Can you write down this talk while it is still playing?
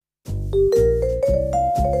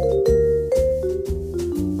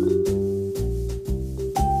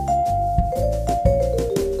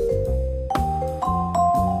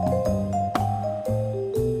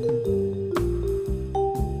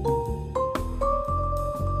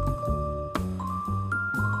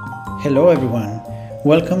Hello, everyone.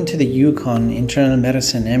 Welcome to the Yukon Internal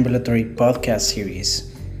Medicine Ambulatory Podcast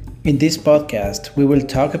Series. In this podcast, we will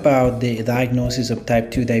talk about the diagnosis of type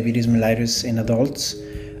 2 diabetes mellitus in adults.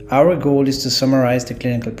 Our goal is to summarize the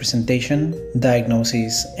clinical presentation,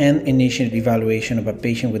 diagnosis, and initial evaluation of a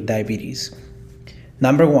patient with diabetes.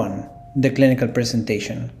 Number 1. The clinical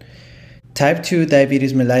presentation. Type 2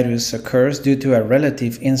 diabetes mellitus occurs due to a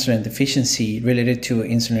relative insulin deficiency related to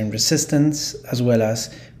insulin resistance as well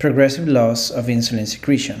as progressive loss of insulin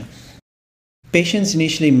secretion. Patients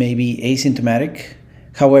initially may be asymptomatic.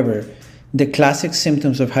 However, the classic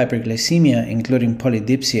symptoms of hyperglycemia, including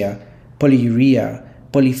polydipsia, polyuria,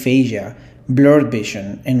 polyphagia, blurred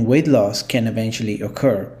vision, and weight loss, can eventually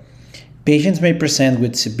occur. Patients may present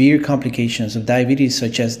with severe complications of diabetes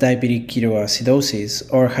such as diabetic ketoacidosis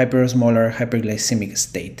or hyperosmolar hyperglycemic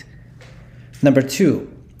state. Number 2.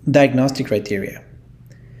 Diagnostic criteria.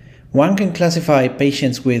 One can classify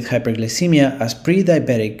patients with hyperglycemia as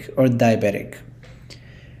pre-diabetic or diabetic.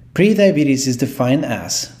 Pre-diabetes is defined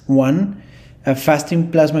as 1. A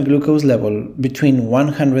fasting plasma glucose level between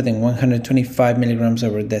 100 and 125 milligrams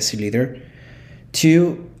over deciliter.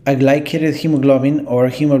 2. A glycated hemoglobin or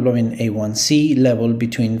hemoglobin A1C level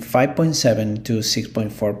between 5.7 to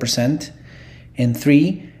 6.4%, and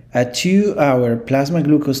 3. A 2-hour plasma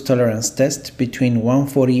glucose tolerance test between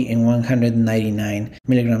 140 and 199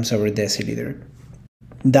 milligrams over deciliter.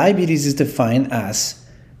 Diabetes is defined as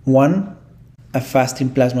 1. A fasting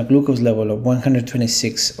plasma glucose level of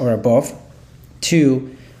 126 or above,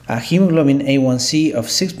 2. A hemoglobin A1C of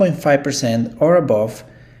 6.5% or above,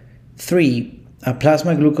 3. A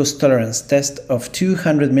plasma glucose tolerance test of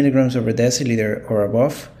 200 milligrams over deciliter or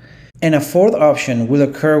above, and a fourth option will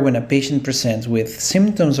occur when a patient presents with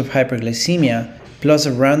symptoms of hyperglycemia plus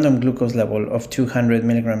a random glucose level of 200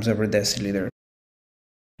 milligrams over deciliter.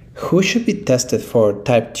 Who should be tested for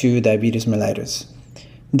type 2 diabetes mellitus?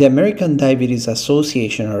 The American Diabetes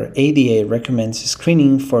Association or ADA recommends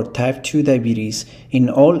screening for type 2 diabetes in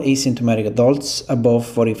all asymptomatic adults above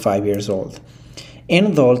 45 years old,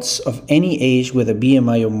 and adults of any age with a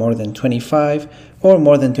BMI of more than 25 or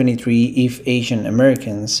more than 23 if Asian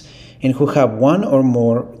Americans, and who have one or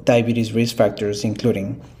more diabetes risk factors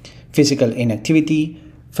including physical inactivity,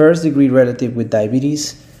 first-degree relative with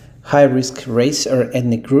diabetes, high-risk race or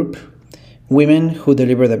ethnic group, women who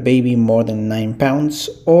delivered a baby more than 9 pounds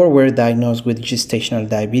or were diagnosed with gestational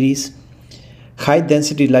diabetes,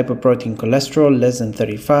 high-density lipoprotein cholesterol less than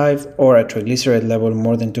 35 or a triglyceride level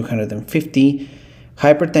more than 250,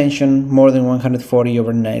 hypertension more than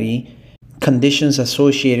 140/90, conditions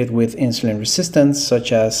associated with insulin resistance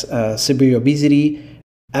such as severe obesity,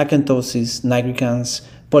 acanthosis nigricans,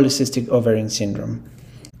 polycystic ovarian syndrome,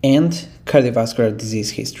 and cardiovascular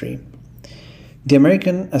disease history. The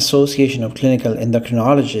American Association of Clinical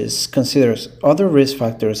Endocrinologists considers other risk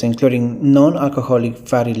factors including non-alcoholic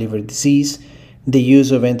fatty liver disease, the use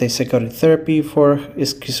of antipsychotic therapy for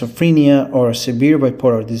schizophrenia or severe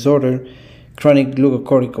bipolar disorder, chronic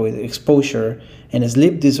glucocorticoid exposure, and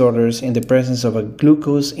sleep disorders in the presence of a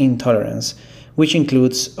glucose intolerance, which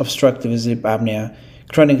includes obstructive sleep apnea,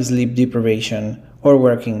 chronic sleep deprivation, or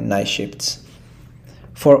working night shifts.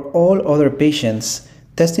 For all other patients,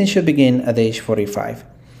 testing should begin at age 45.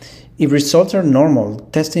 If results are normal,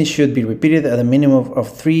 testing should be repeated at a minimum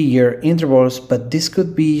of 3-year intervals, but this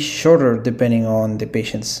could be shorter depending on the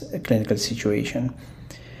patient's clinical situation.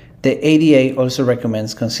 The ADA also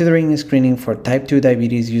recommends considering screening for type 2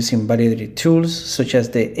 diabetes using validated tools such as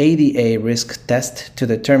the ADA risk test to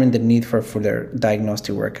determine the need for fuller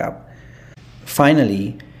diagnostic workup.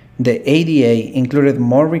 Finally, the ADA included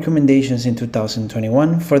more recommendations in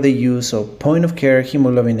 2021 for the use of point-of-care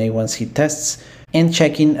hemoglobin A1C tests and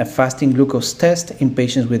checking a fasting glucose test in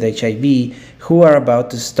patients with HIV who are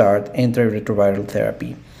about to start antiretroviral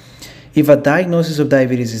therapy. If a diagnosis of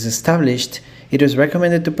diabetes is established, it is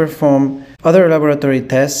recommended to perform other laboratory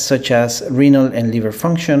tests such as renal and liver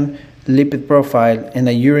function, lipid profile, and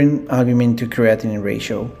a urine albumin to creatinine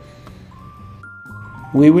ratio.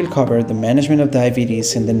 We will cover the management of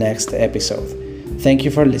diabetes in the next episode. Thank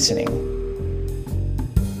you for listening.